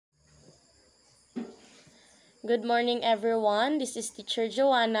Good morning, everyone. This is Teacher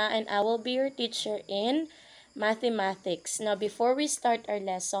Joanna, and I will be your teacher in mathematics. Now, before we start our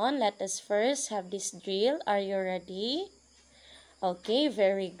lesson, let us first have this drill. Are you ready? Okay,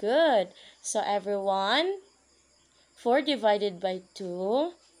 very good. So, everyone, 4 divided by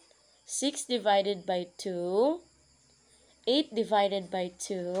 2, 6 divided by 2, 8 divided by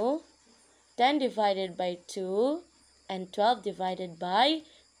 2, 10 divided by 2, and 12 divided by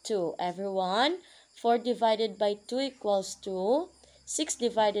 2. Everyone, 4 divided by 2 equals 2, 6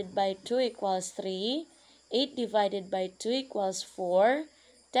 divided by 2 equals 3, 8 divided by 2 equals 4,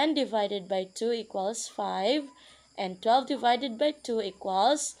 10 divided by 2 equals 5, and 12 divided by 2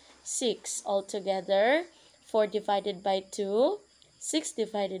 equals 6. Altogether, 4 divided by 2, 6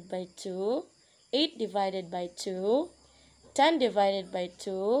 divided by 2, 8 divided by 2, 10 divided by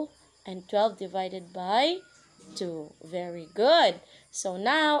 2, and 12 divided by 2. Very good. So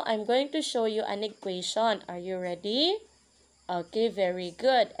now, I'm going to show you an equation. Are you ready? Okay, very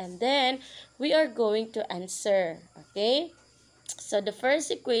good. And then, we are going to answer. Okay? So, the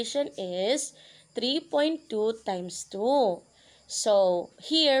first equation is 3.2 times 2. So,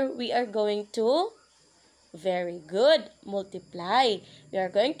 here, we are going to, very good, multiply. We are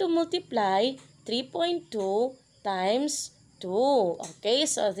going to multiply 3.2 times 2. Okay,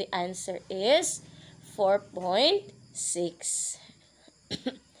 so the answer is 4.6.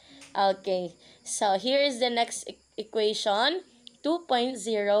 Okay, so here is the next equation,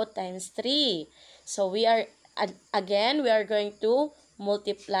 2.0 times 3. So we are, again, we are going to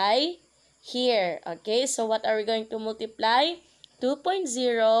multiply here. Okay, so what are we going to multiply?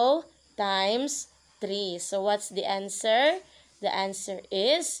 2.0 times 3. So what's the answer? The answer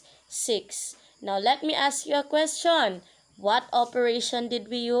is 6. Now let me ask you a question. What operation did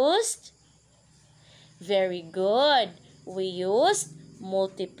we use? Very good. We used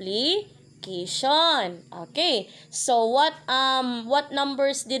multiplication. Okay. So what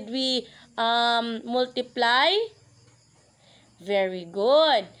numbers did we multiply? Very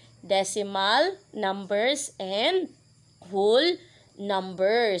good. Decimal numbers and whole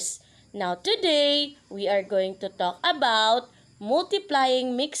numbers. Now today, we are going to talk about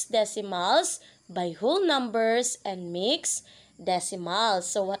multiplying mixed decimals by whole numbers and mixed decimals.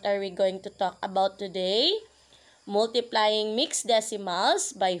 So what are we going to talk about today? Multiplying mixed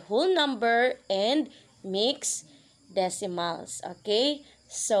decimals by whole number and mixed decimals. Okay?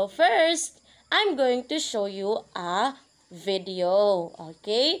 So first, I'm going to show you a video.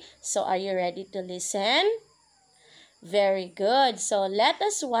 Okay? So are you ready to listen? Very good. So let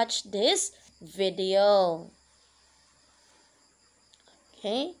us watch this video.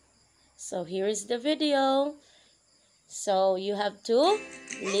 Okay? So here is the video. So you have to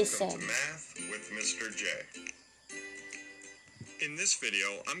listen. Welcome to Math with Mr. J. In this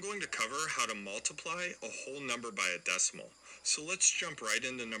video, I'm going to cover how to multiply a whole number by a decimal. So let's jump right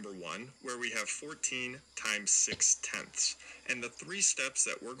into number 1, where we have 14 times 6 tenths. And the 3 steps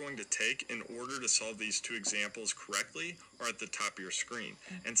that we're going to take in order to solve these two examples correctly are at the top of your screen.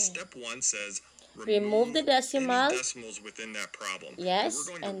 Okay. And step 1 says remove the decimal. Any decimals within that problem. Yes.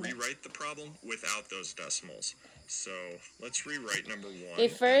 And we're going to rewrite the problem without those decimals. So let's rewrite number 1. Okay,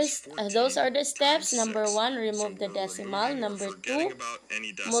 first, those are the steps. Number 1, remove the decimal. Number 2,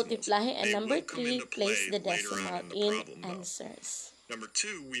 multiply. And number 3, place the decimal in answers. Number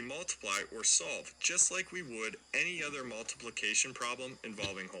 2, we multiply or solve just like we would any other multiplication problem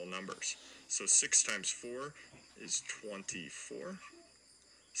involving whole numbers. So 6 times 4 is 24.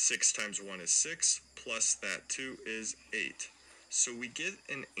 6 times 1 is 6, plus that 2 is 8. So we get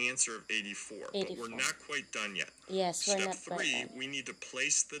an answer of 84, but we're not quite done yet. Yes, we're not Step 3, we need to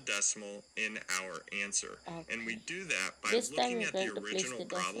place the decimal in our answer. Okay. And we do that by looking at the original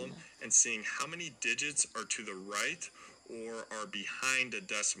problem and seeing how many digits are to the right or are behind a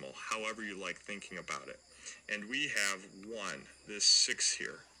decimal, however you like thinking about it. And we have 1, this 6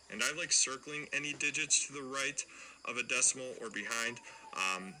 here. And I like circling any digits to the right of a decimal or behind.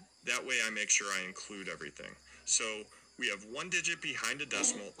 That way I make sure I include everything. So we have 1 digit behind a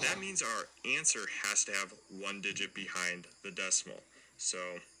decimal. That means our answer has to have 1 digit behind the decimal.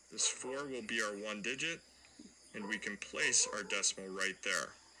 So this 4 will be our 1 digit, and we can place our decimal right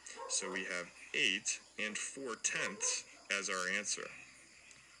there. So we have 8 and 4 tenths as our answer.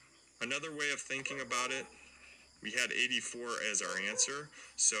 Another way of thinking about it, we had 84 as our answer.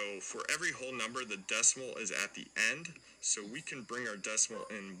 So for every whole number, the decimal is at the end. So we can bring our decimal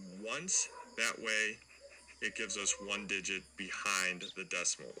in once. That way, it gives us 1 digit behind the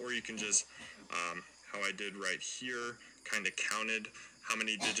decimal. Or you can just, how I did right here, kind of counted how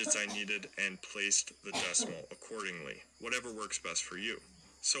many digits I needed and placed the decimal accordingly. Whatever works best for you.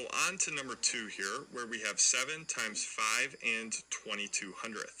 So on to number 2 here, where we have 7 times 5 and 22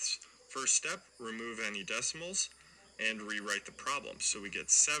 hundredths. First step, remove any decimals and rewrite the problem. So we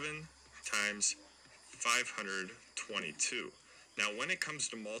get 7 times 522. Now when it comes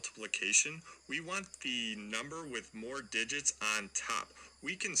to multiplication, we want the number with more digits on top.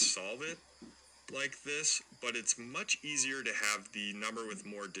 We can solve it like this, but it's much easier to have the number with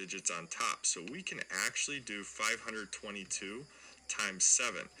more digits on top. So we can actually do 522 times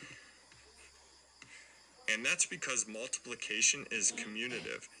 7. And that's because multiplication is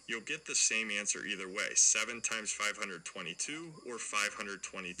commutative. You'll get the same answer either way, 7 times 522 or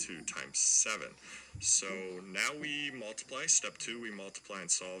 522 times 7. So now we multiply, step 2, we multiply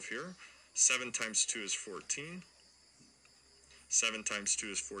and solve here. 7 times 2 is 14. 7 times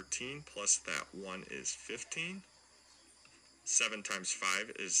 2 is 14, plus that 1 is 15. 7 times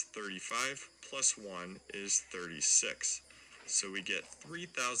 5 is 35, plus 1 is 36. So we get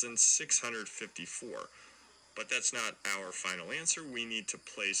 3,654. But that's not our final answer. We need to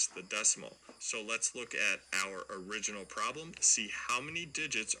place the decimal. So let's look at our original problem, see how many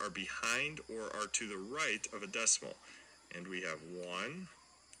digits are behind or are to the right of a decimal. And we have 1,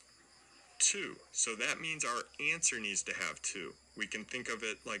 2. So that means our answer needs to have 2. We can think of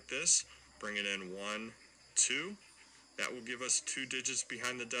it like this. Bring it in 1, 2. That will give us 2 digits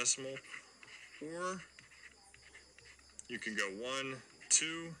behind the decimal. Or you can go 1,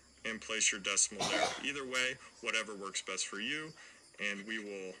 2, and place your decimal there. Either way, whatever works best for you. And we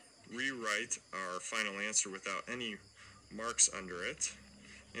will rewrite our final answer without any marks under it.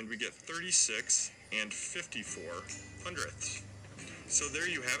 And we get 36 and 54 hundredths. So there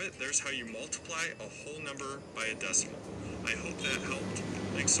you have it. There's how you multiply a whole number by a decimal. I hope that helped.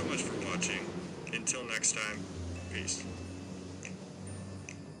 Thanks so much for watching. Until next time, peace.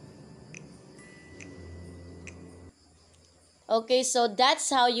 Okay, so that's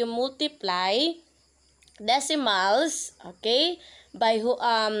how you multiply decimals, okay, by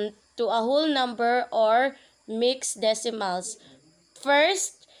to a whole number or mixed decimals.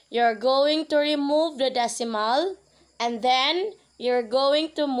 First, you're going to remove the decimal, and then you're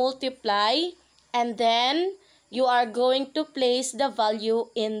going to multiply, and then you are going to place the value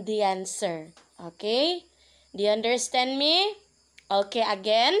in the answer. Okay? Do you understand me? Okay,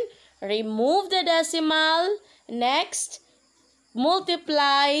 again, remove the decimal. Next,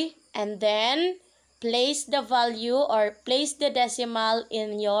 multiply, and then place the value or place the decimal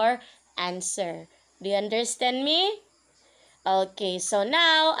in your answer. Do you understand me? Okay, so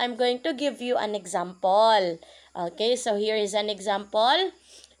now I'm going to give you an example. Okay, so here is an example.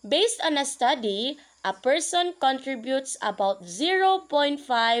 Based on a study, a person contributes about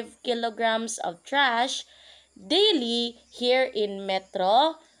 0.5 kilograms of trash daily here in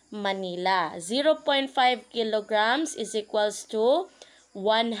Metro Manila. 0.5 kilograms is equals to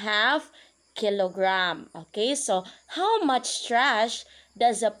 1/2 kilogram. Okay, so how much trash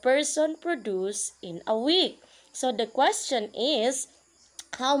does a person produce in a week? So the question is,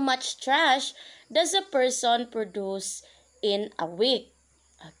 how much trash does a person produce in a week?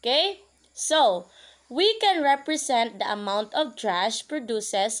 Okay, so we can represent the amount of trash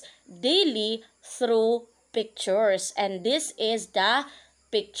produces daily through pictures, and this is the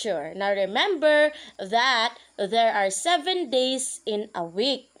picture. Now remember that there are 7 days in a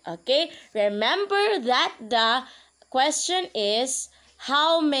week. Okay, remember that the question is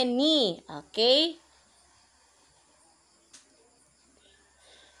how many. Okay,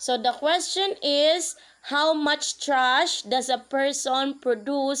 so the question is, how much trash does a person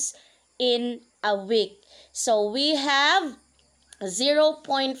produce in a week? So we have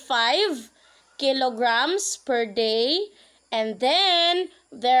 0.5 kilograms per day, and then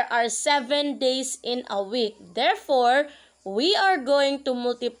there are 7 days in a week. Therefore, we are going to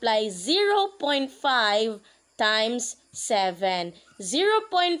multiply 0.5 times 7.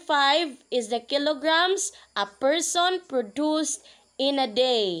 0.5 is the kilograms a person produced in a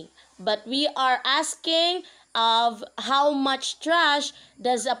day. But we are asking of how much trash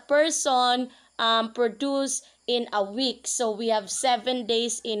does a person produce in a week. So we have 7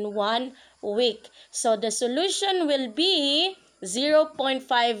 days in 1 week. So the solution will be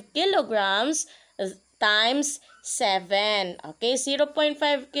 0.5 kilograms times 7. Okay,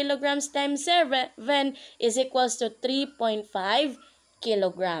 0.5 kilograms times 7 is equals to 3.5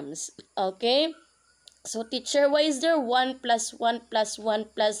 kilograms. Okay, so teacher, why is there 1 plus 1 plus 1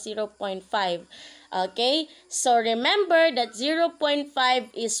 plus 0.5? Okay, so remember that 0.5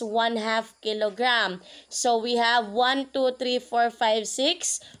 is 1/2 kilogram. So we have 1, 2, 3, 4, 5,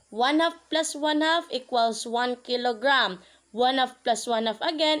 6. 1/2 plus 1/2 equals 1 kilogram. 1/2 plus 1/2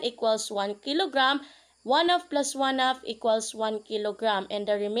 again equals 1 kilogram. 1/2 plus 1/2 equals 1 kilogram, and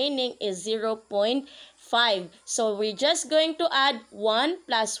the remaining is 0.5. So we're just going to add 1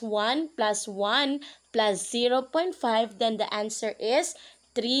 plus 1 plus 1 plus 0.5. Then the answer is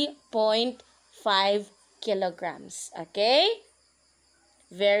 3.5 kilograms. Okay?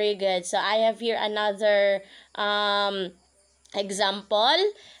 Very good. So I have here another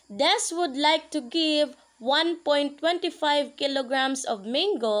example. Des would like to give 1.25 kilograms of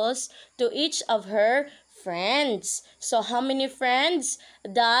mangoes to each of her friends. So how many friends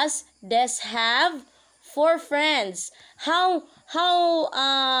does Des have? 4 friends. How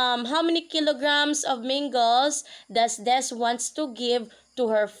many kilograms of mangoes does Des wants to give to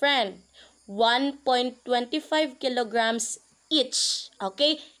her friend? 1.25 kilograms each.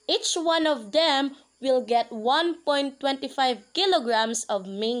 Okay? Each one of them will get 1.25 kilograms of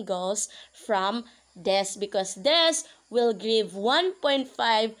mangoes from Des, because Des will give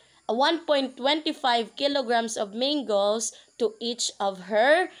 1.25 kilograms of mangoes to each of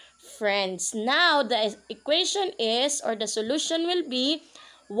her friends. Now, the equation is, or the solution will be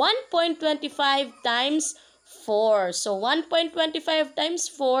 1.25 times 4. So, 1.25 times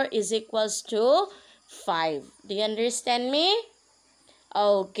 4 is equals to 5. Do you understand me?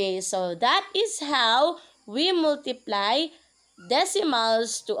 Okay, so that is how we multiply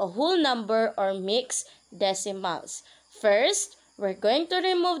decimals to a whole number or mixed decimals. First, we're going to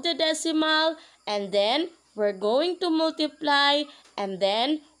remove the decimal, and then we're going to multiply, and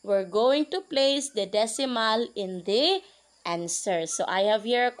then we're going to place the decimal in the answer. So I have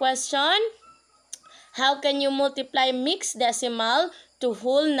here a question. How can you multiply mixed decimal to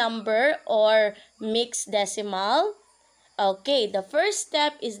whole number or mixed decimal? Okay, the first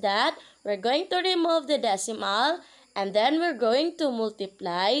step is that we're going to remove the decimal, and then we're going to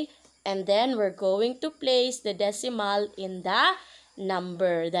multiply, and then we're going to place the decimal in the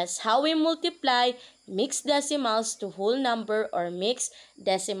number. That's how we multiply mixed decimals to whole number or mixed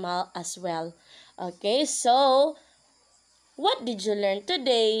decimal as well. Okay, so what did you learn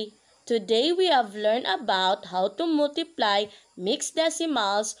today? Today we have learned about how to multiply mixed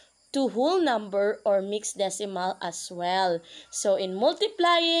decimals to whole number or mixed decimal as well. So in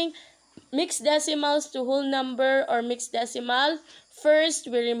multiplying mixed decimals to whole number or mixed decimal, first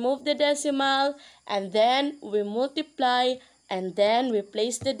we remove the decimal, and then we multiply, and then we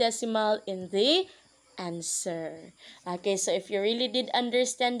place the decimal in the answer. Okay, so if you really did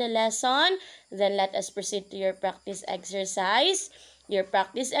understand the lesson, then let us proceed to your practice exercise. Your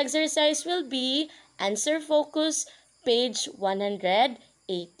practice exercise will be answer focus, page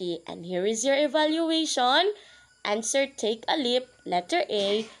 180. And here is your evaluation. Answer take a leap, letter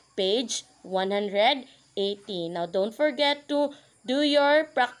A, page 180. Now, don't forget to do your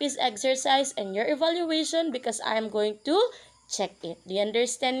practice exercise and your evaluation, because I am going to check it. Do you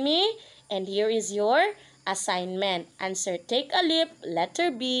understand me? And here is your assignment. Answer take a leap,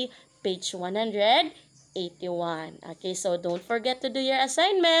 letter B, page 181. Okay, so don't forget to do your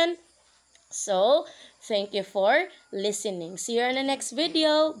assignment. So, thank you for listening. See you in the next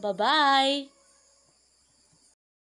video. Bye-bye.